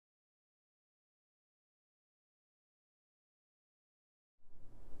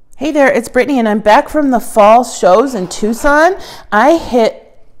Hey there, it's Brittany, and I'm back from the fall shows in Tucson. I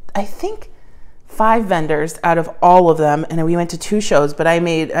hit, I think, 5 vendors out of all of them, and we went to 2 shows, but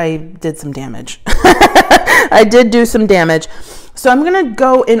I did some damage. I did do some damage. So I'm gonna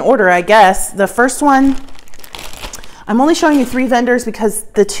go in order, I guess. The first one, I'm only showing you 3 vendors because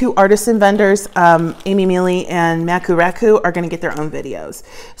the 2 artisan vendors, Amy Mealy and Maku Raku, are gonna get their own videos.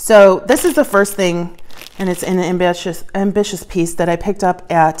 So this is the first thing, and it's an ambitious piece that I picked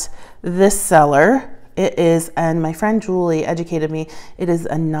up at this seller. It is, and my friend Julie educated me, it is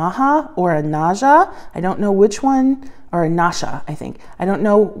a Naha or a Naja. I don't know which one, or a Nasha, I think. I don't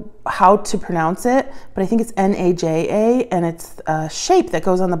know how to pronounce it, but I think it's N-A-J-A, and it's a shape that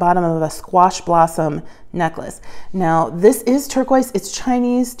goes on the bottom of a squash blossom necklace. Now, this is turquoise. It's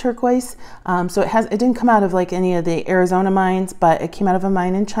Chinese turquoise, so it didn't come out of like any of the Arizona mines, but it came out of a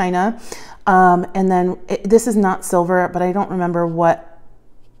mine in China. And then this is not silver, but I don't remember what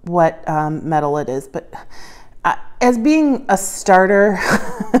metal it is. But as being a starter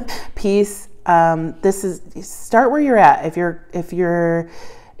piece, this is, start where you're at.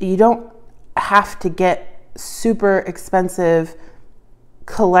 You don't have to get super expensive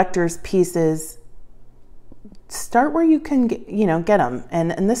collector's pieces. Start where you can get them.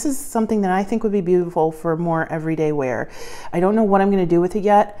 And this is something that I think would be beautiful for more everyday wear. I don't know what I'm going to do with it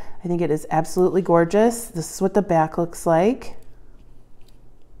yet. I think it is absolutely gorgeous. This is what the back looks like.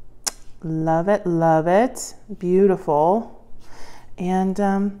 Love it, love it. Beautiful. And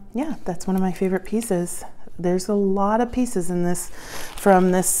yeah, that's one of my favorite pieces. There's a lot of pieces in this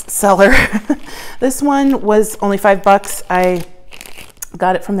from this seller. This one was only $5. I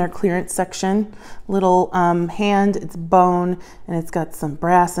got it from their clearance section. Little hand, it's bone, and it's got some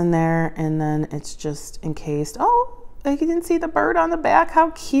brass in there, and then it's just encased. Oh, you didn't see the bird on the back. How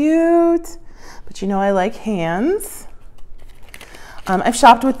cute. But you know I like hands. I've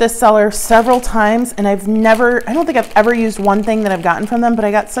shopped with this seller several times, and I don't think I've ever used one thing that I've gotten from them, but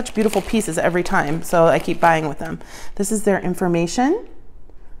I got such beautiful pieces every time, so I keep buying with them. This is their information.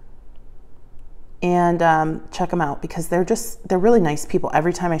 And check them out because they're really nice people.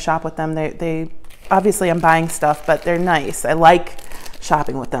 Every time I shop with them, they obviously I'm buying stuff, but they're nice. I like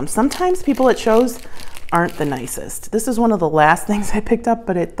shopping with them. Sometimes people at shows aren't the nicest. This is one of the last things I picked up,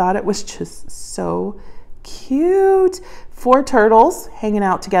 but I thought it was just so cute. 4 turtles hanging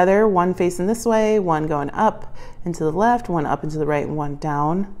out together, one facing this way, one going up and to the left, one up and to the right, and one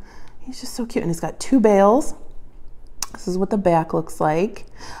down. He's just so cute, and he's got 2 bales. This is what the back looks like.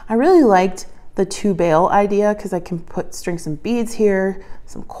 I really liked the 2 bale idea because I can string some beads here,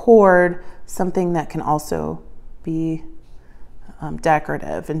 some cord, something that can also be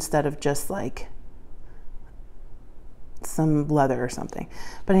decorative instead of just like some leather or something.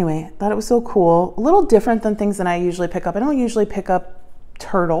 But anyway, thought it was so cool. A little different than things that I usually pick up. I don't usually pick up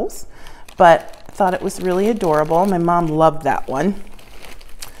turtles, but thought it was really adorable. My mom loved that one.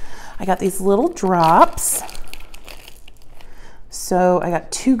 I got these little drops. So I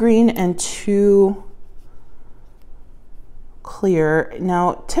got 2 green and 2 clear.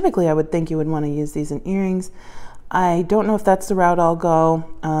 Now, typically I would think you would want to use these in earrings. I don't know if that's the route I'll go.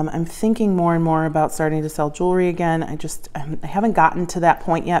 I'm thinking more and more about starting to sell jewelry again. I haven't gotten to that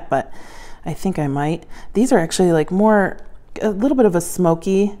point yet, but I think I might. These are actually like a little bit of a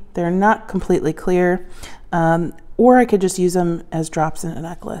smoky. They're not completely clear. Or I could just use them as drops in a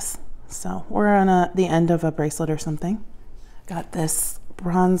necklace. So, or on the end of a bracelet or something. Got this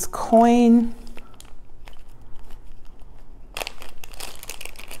bronze coin.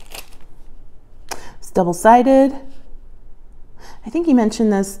 It's double-sided. I think he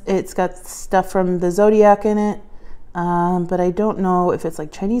mentioned this. It's got stuff from the zodiac in it, but I don't know if it's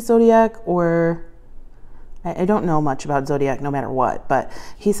like Chinese zodiac or I don't know much about zodiac no matter what, but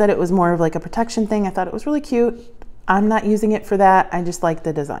he said it was more of like a protection thing. I thought it was really cute. I'm not using it for that. I just like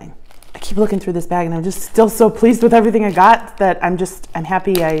the design. I keep looking through this bag and I'm just still so pleased with everything I got that I'm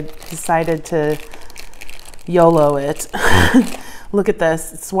happy I decided to YOLO it. Look at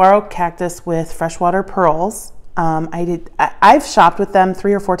this, it's saguaro cactus with freshwater pearls. I've shopped with them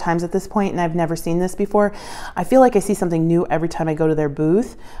 3 or 4 times at this point, and I've never seen this before. I feel like I see something new every time I go to their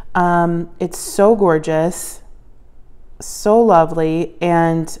booth. It's so gorgeous, so lovely,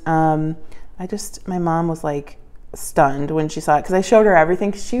 and my mom was like stunned when she saw it because I showed her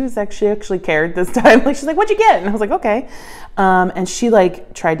everything. She actually cared this time. Like she's like, "What'd you get?" And I was like, "Okay," and she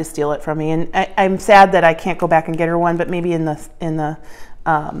like tried to steal it from me, and I'm sad that I can't go back and get her one. But maybe in the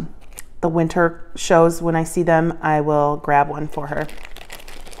winter shows when I see them, I will grab one for her.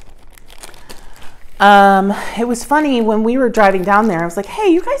 It was funny when we were driving down there. I was like, "Hey,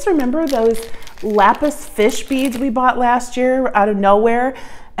 you guys remember those lapis fish beads we bought last year out of nowhere?"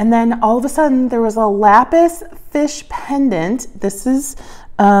 And then all of a sudden there was a lapis fish pendant. This is,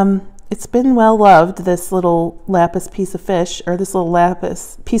 it's been well loved, this little lapis piece of fish, or this little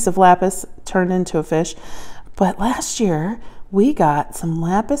lapis piece of lapis turned into a fish. But last year we got some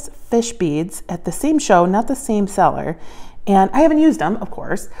lapis fish beads at the same show, not the same seller. And I haven't used them, of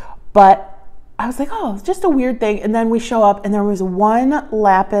course, but I was like, oh, it's just a weird thing. And then we show up and there was one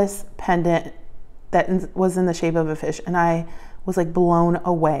lapis pendant that was in the shape of a fish, and I was like blown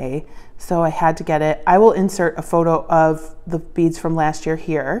away. So I had to get it. I will insert a photo of the beads from last year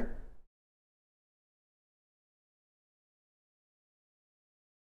here.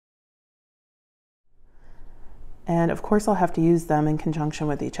 And of course I'll have to use them in conjunction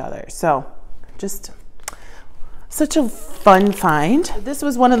with each other. So just such a fun find. This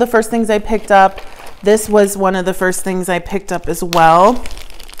was one of the first things I picked up. This was one of the first things I picked up as well.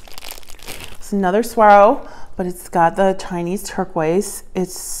 It's another swirl, but it's got the Chinese turquoise.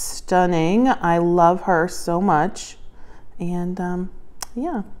 It's stunning. I love her so much. And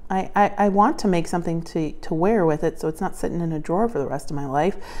yeah, I want to make something to wear with it so it's not sitting in a drawer for the rest of my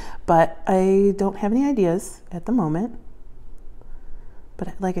life, but I don't have any ideas at the moment.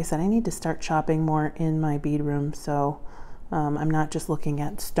 But like I said, I need to start shopping more in my bead room, so I'm not just looking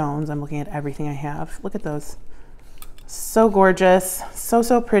at stones, I'm looking at everything I have. Look at those. So gorgeous, so,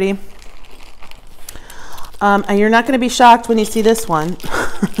 so pretty. And you're not gonna be shocked when you see this one.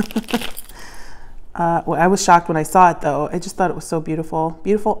 Well, I was shocked when I saw it though. I just thought it was so beautiful.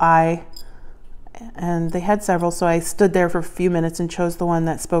 Beautiful eye. And they had several, so I stood there for a few minutes and chose the one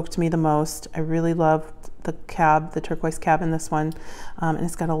that spoke to me the most. I really loved the cab, the turquoise cab in this one. And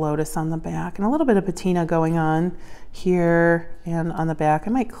it's got a lotus on the back and a little bit of patina going on here and on the back. I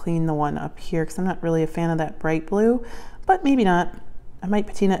might clean the one up here because I'm not really a fan of that bright blue, but maybe not. I might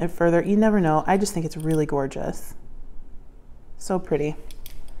patina it further. You never know. I just think it's really gorgeous. So pretty.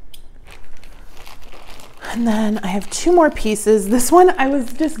 And then I have two more pieces. This one, I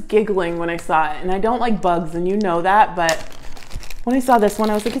was just giggling when I saw it, and I don't like bugs, and you know that, but when I saw this one,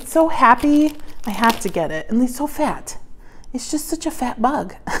 I was like, it's so happy, I have to get it. And he's so fat. It's just such a fat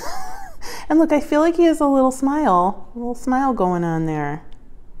bug. And look, I feel like he has a little smile going on there.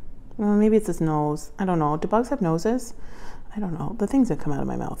 Well, maybe it's his nose. I don't know. Do bugs have noses? I don't know. The things that come out of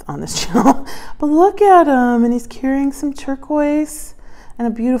my mouth on this channel. But look at him, and he's carrying some turquoise and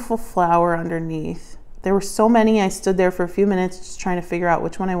a beautiful flower underneath. There were so many. I stood there for a few minutes just trying to figure out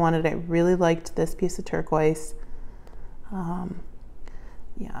which one I wanted. I really liked this piece of turquoise.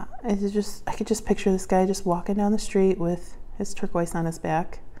 Yeah, I could just picture this guy just walking down the street with his turquoise on his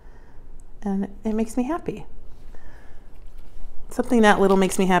back, and it makes me happy. Something that little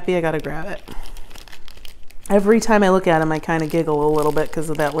makes me happy, I gotta grab it. Every time I look at him, I kind of giggle a little bit because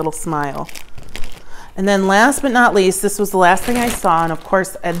of that little smile. And then last but not least, this was the last thing I saw, and of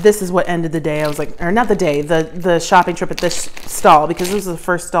course, this is what ended the day. I was like, or not the day, the shopping trip at this stall, because this was the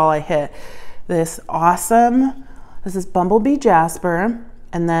first stall I hit. This is Bumblebee Jasper,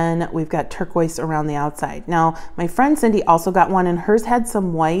 and then we've got turquoise around the outside. Now, my friend Cindy also got one, and hers had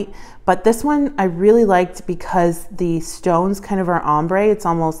some white, but this one I really liked because the stones kind of are ombre. It's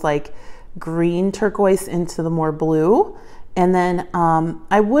almost like green turquoise into the more blue. And then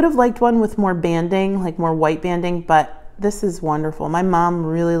I would have liked one with more banding, like more white banding, but this is wonderful. My mom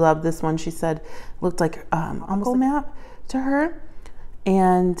really loved this one. She said it looked like almost like a map to her.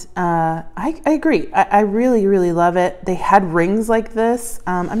 And I agree. I really, really love it. They had rings like this.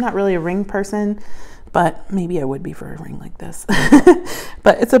 I'm not really a ring person, but maybe I would be for a ring like this.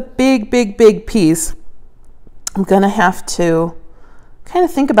 But it's a big, big, big piece. I'm gonna have to kind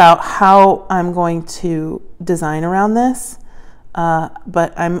of think about how I'm going to design around this.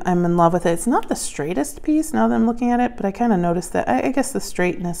 But I'm in love with it. It's not the straightest piece now that I'm looking at it, but I kind of noticed that. I guess the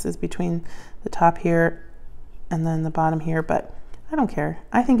straightness is between the top here and then the bottom here, but I don't care.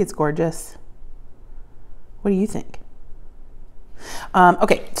 I think it's gorgeous. What do you think?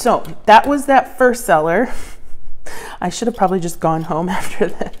 Okay, so that was that first seller. I should have probably just gone home after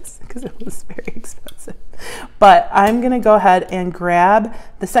this because it was very expensive. But I'm gonna go ahead and grab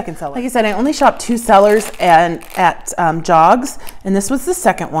the second seller. Like I said, I only shopped 2 sellers at Jogs, and this was the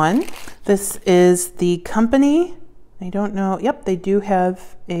second one. This is the company. I don't know. Yep, they do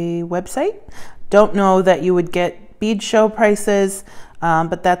have a website. Don't know that you would get bead show prices,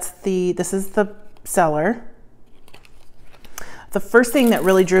 but this is the seller. The first thing that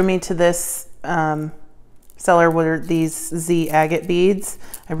really drew me to this seller were these Z agate beads.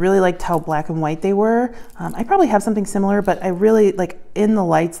 I really liked how black and white they were. I probably have something similar, but I really like in the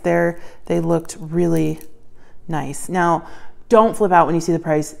lights there, they looked really nice. Now, don't flip out when you see the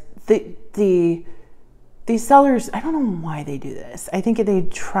price. The these sellers, I don't know why they do this. I think they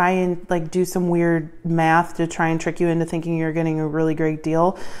try and like do some weird math to try and trick you into thinking you're getting a really great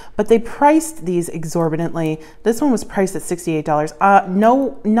deal, but they priced these exorbitantly. This one was priced at $68.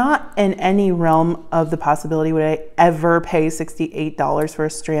 No, not in any realm of the possibility would I ever pay $68 for a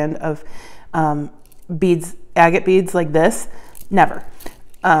strand of beads, agate beads like this. Never.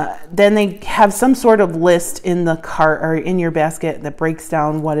 Then they have some sort of list in the cart or in your basket that breaks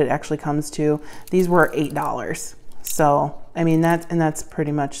down what it actually comes to. These were $8. So, I mean, that's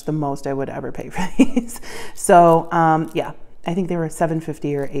pretty much the most I would ever pay for these. So, yeah, I think they were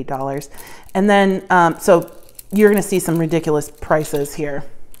 $7.50 or $8. And then, so you're going to see some ridiculous prices here.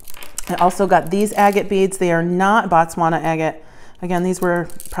 I also got these agate beads. They are not Botswana agate. Again, these were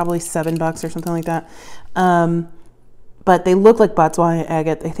probably $7 or something like that. But they look like Botswana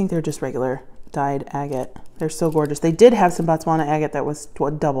agate. I think they're just regular dyed agate. They're so gorgeous. They did have some Botswana agate that was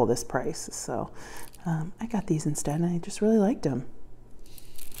double this price. So I got these instead, and I just really liked them.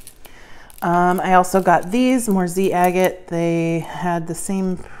 I also got these, more Z agate. They had the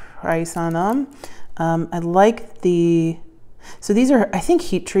same price on them. I like so these are, I think,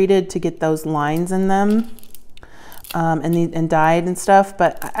 heat treated to get those lines in them and dyed and stuff,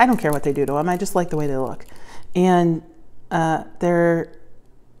 but I don't care what they do to them. I just like the way they look. And they're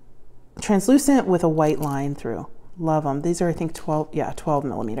translucent with a white line through. Love them. These are, I think, 12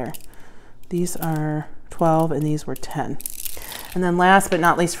 millimeter. These are 12 and these were 10. And then last but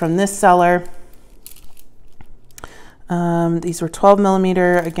not least from this seller, these were 12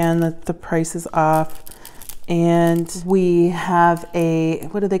 millimeter. Again, the price is off. And we have a,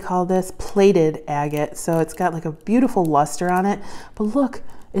 what do they call this? Plated agate. So it's got like a beautiful luster on it. But look,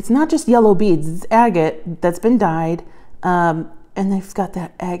 it's not just yellow beads. It's agate that's been dyed. And they've got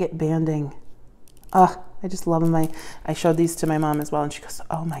that agate banding. Oh, I just love them. I showed these to my mom as well, and she goes,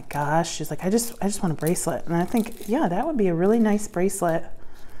 "Oh my gosh!" She's like, "I just want a bracelet." And I think, yeah, that would be a really nice bracelet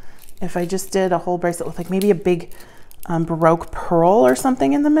if I just did a whole bracelet with like maybe a big Baroque pearl or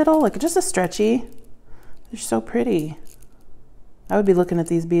something in the middle, like just a stretchy. They're so pretty. I would be looking at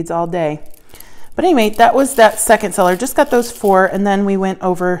these beads all day. But anyway, that was that second seller. Just got those 4, and then we went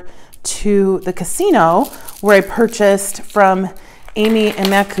over to the casino where I purchased from Amy and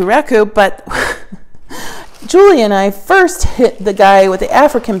Makureku, but Julie and I first hit the guy with the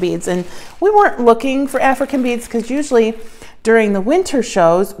African beads, and we weren't looking for African beads because usually during the winter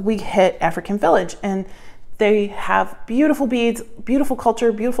shows we hit African Village, and they have beautiful beads, beautiful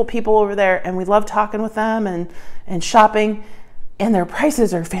culture, beautiful people over there, and we love talking with them and shopping. And their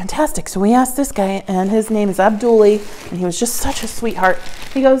prices are fantastic. So we asked this guy, and his name is Abduli, and he was just such a sweetheart.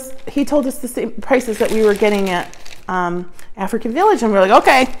 He told us the same prices that we were getting at African Village, and we were like,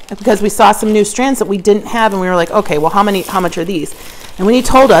 okay, because we saw some new strands that we didn't have, and we were like, okay, well, how much are these? And when he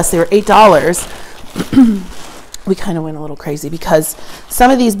told us they were $8, we kind of went a little crazy because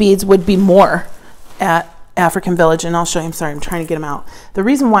some of these beads would be more at African Village, and I'll show you. I'm sorry, I'm trying to get them out. The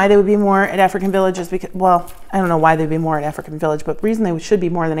reason why they would be more at African Village is because, well, I don't know why they'd be more at African Village, but the reason they should be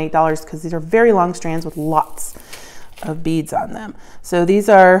more than $8 is because these are very long strands with lots of beads on them. So these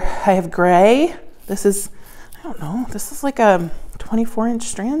are, I have gray. This is, I don't know, this is like a 24-inch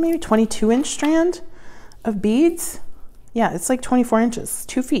strand, maybe 22-inch strand of beads. Yeah, it's like 24 inches,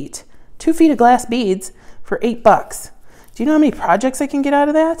 2 feet. 2 feet of glass beads for $8. Do you know how many projects I can get out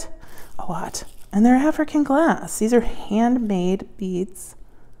of that? A lot. And they're African glass. These are handmade beads.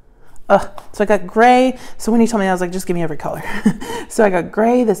 So I got gray. So when he told me, I was like, just give me every color. So I got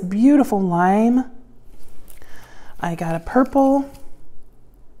gray, this beautiful lime. I got a purple.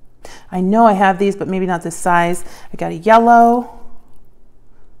 I know I have these, but maybe not this size. I got a yellow.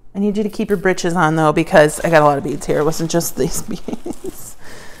 I need you to keep your britches on though, because I got a lot of beads here. It wasn't just these beads.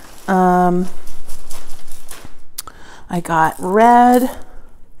 I got red,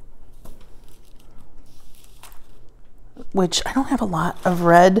 which I don't have a lot of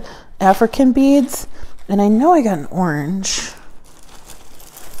red African beads. And I know I got an orange.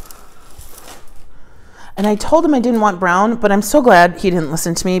 And I told him I didn't want brown, but I'm so glad he didn't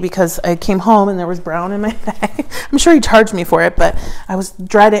listen to me because I came home and there was brown in my bag. I'm sure he charged me for it, but I was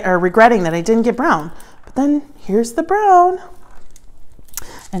regretting that I didn't get brown. But then here's the brown.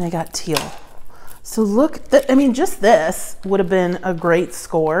 And I got teal. So look, I mean, just this would have been a great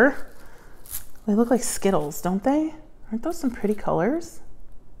score. They look like Skittles, don't they? Aren't those some pretty colors?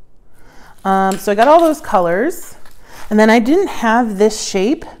 So I got all those colors, and then I didn't have this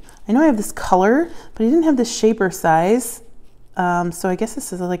shape. I know I have this color, but I didn't have this shape or size. So I guess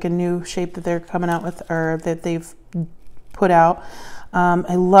this is like a new shape that they're coming out with, or that they've put out.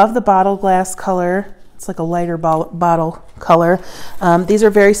 I love the bottle glass color. It's like a lighter bottle color. These are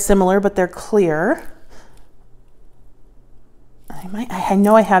very similar, but they're clear. I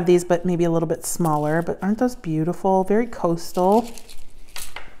know I have these, but maybe a little bit smaller, but aren't those beautiful? Very coastal.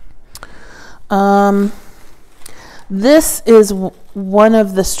 This is one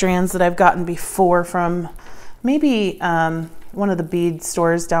of the strands that I've gotten before from maybe one of the bead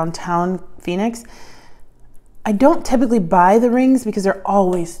stores downtown Phoenix. I don't typically buy the rings because they're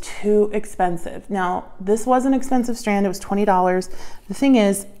always too expensive. Now, this was an expensive strand. It was $20. The thing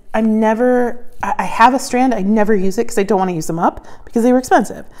is, I have a strand, I never use it because I don't want to use them up because they were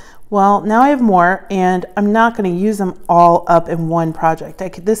expensive. Well, now I have more and I'm not going to use them all up in one project.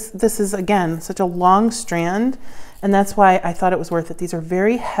 This is, again, such a long strand, and that's why I thought it was worth it. These are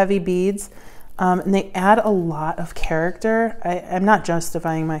very heavy beads, and they add a lot of character. I'm not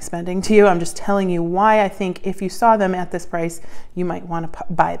justifying my spending to you. I'm just telling you why I think if you saw them at this price, you might want to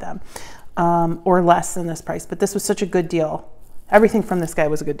buy them, or less than this price. But this was such a good deal. Everything from this guy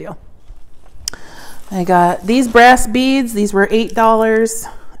was a good deal. I got these brass beads. These were $8.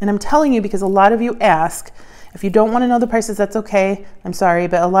 And I'm telling you because a lot of you ask. If you don't want to know the prices, that's okay. I'm sorry,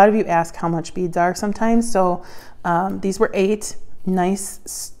 but a lot of you ask how much beads are sometimes. So these were $8. Nice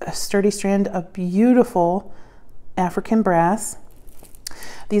sturdy strand of beautiful African brass.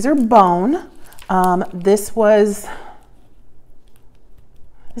 These are bone. This was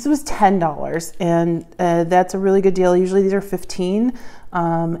 $10, and that's a really good deal. Usually these are $15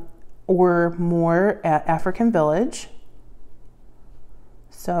 or more at African Village.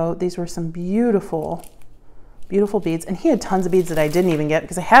 So these were some beautiful, beautiful beads. And he had tons of beads that I didn't even get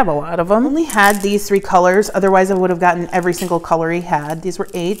because I have a lot of them. I only had these 3 colors. Otherwise, I would have gotten every single color he had. These were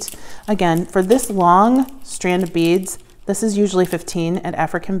 $8. Again, for this long strand of beads, this is usually $15 at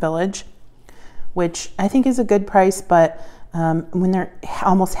African Village, which I think is a good price, but when they're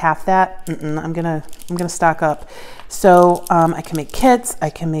almost half that, I'm gonna stock up. So I can make kits, I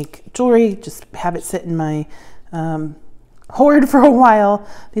can make jewelry, just have it sit in my hoard for a while.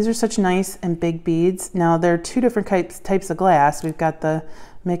 These are such nice and big beads. Now there are 2 different types of glass. We've got the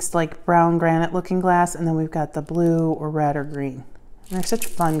mixed like brown granite looking glass, and then we've got the blue or red or green. And they're such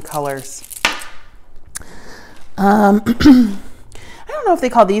fun colors. I don't know if they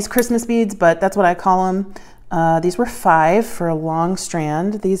call these Christmas beads, but that's what I call them. These were $5 for a long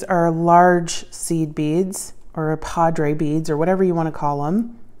strand. These are large seed beads or padre beads or whatever you want to call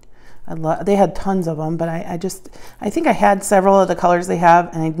them. They had tons of them, but I think I had several of the colors they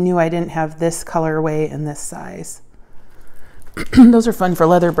have, and I knew I didn't have this colorway and this size. Those are fun for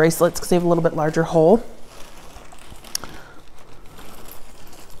leather bracelets because they have a little bit larger hole.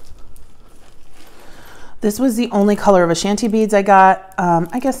 This was the only color of Ashanti beads I got.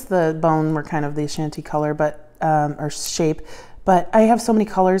 I guess the bone were kind of the Ashanti color, but or shape. But I have so many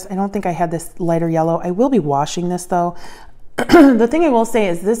colors. I don't think I had this lighter yellow. I will be washing this though. The thing I will say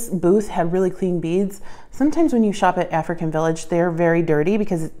is this booth had really clean beads. Sometimes when you shop at African Village, they're very dirty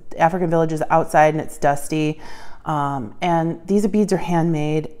because African Village is outside and it's dusty. And these beads are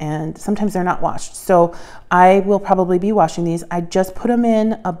handmade and sometimes they're not washed. So I will probably be washing these. I just put them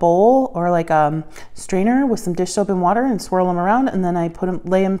in a bowl or like a strainer with some dish soap and water and swirl them around, and then I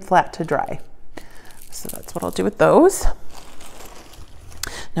lay them flat to dry. So that's what I'll do with those.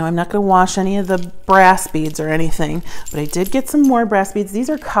 Now I'm not going to wash any of the brass beads or anything, but I did get some more brass beads. These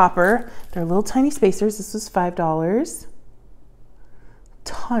are copper. They're little tiny spacers. This was $5.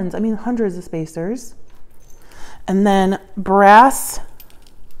 Tons, I mean hundreds of spacers. And then brass,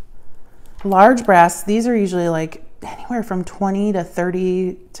 large brass, these are usually like anywhere from $20 to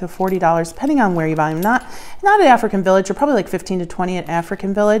 $30 to $40, depending on where you buy them. Not at African Village, or probably like 15 to 20 at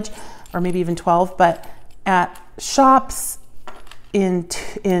African Village, or maybe even 12, but at shops in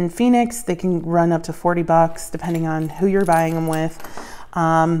Phoenix, they can run up to $40, depending on who you're buying them with.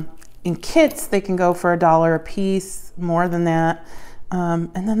 In kits, they can go for $1 a piece, more than that.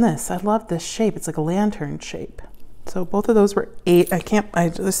 And then this, I love this shape. It's like a lantern shape. So both of those were $8.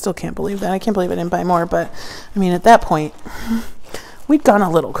 I still can't believe that. I can't believe I didn't buy more, but I mean, at that point, we'd gone a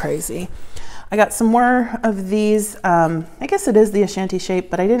little crazy. I got some more of these. I guess it is the Ashanti shape,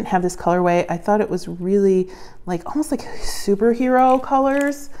 but I didn't have this colorway. I thought it was really like almost like superhero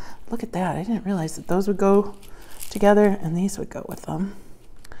colors. Look at that. I didn't realize that those would go together and these would go with them.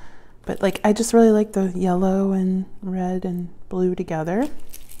 But like, I just really like the yellow and red and blue together.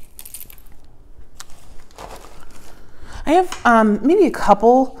 I have maybe a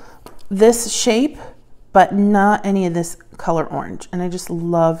couple this shape, but not any of this color orange, and I just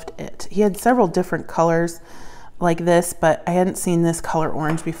loved it. He had several different colors like this, but I hadn't seen this color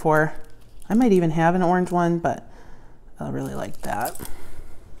orange before. I might even have an orange one, but I really like that.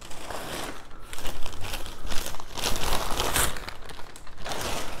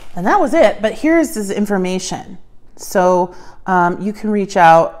 And that was it, but here's his information. So you can reach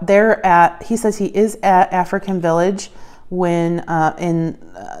out. He says he is at African Village when in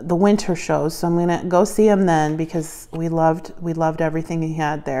the winter shows. So I'm gonna go see him then, because we loved everything he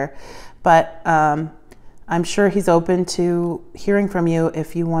had there. But I'm sure he's open to hearing from you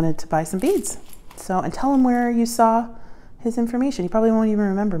if you wanted to buy some beads. So, and tell him where you saw his information. He probably won't even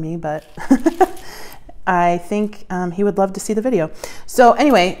remember me, but I think he would love to see the video. So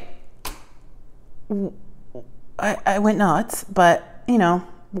anyway, I went nuts, but you know,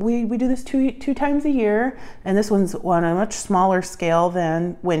 we do this two times a year, and this one's on a much smaller scale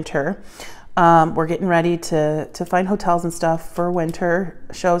than winter. We're getting ready to find hotels and stuff for winter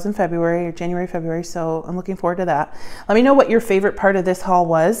shows in February, or January, February, so I'm looking forward to that. Let me know what your favorite part of this haul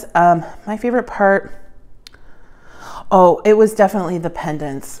was. My favorite part, oh, it was definitely the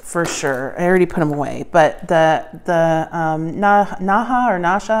pendants, for sure. I already put them away, but the Naha or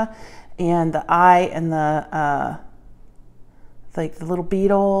Nasha, and the eye, and the like the little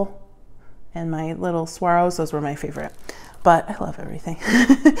beetle, and my little swirls, those were my favorite. But I love everything.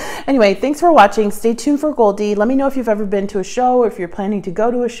 Anyway, thanks for watching. Stay tuned for Goldie. Let me know if you've ever been to a show, or if you're planning to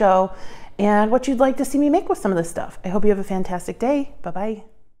go to a show, and what you'd like to see me make with some of this stuff. I hope you have a fantastic day. Bye-bye.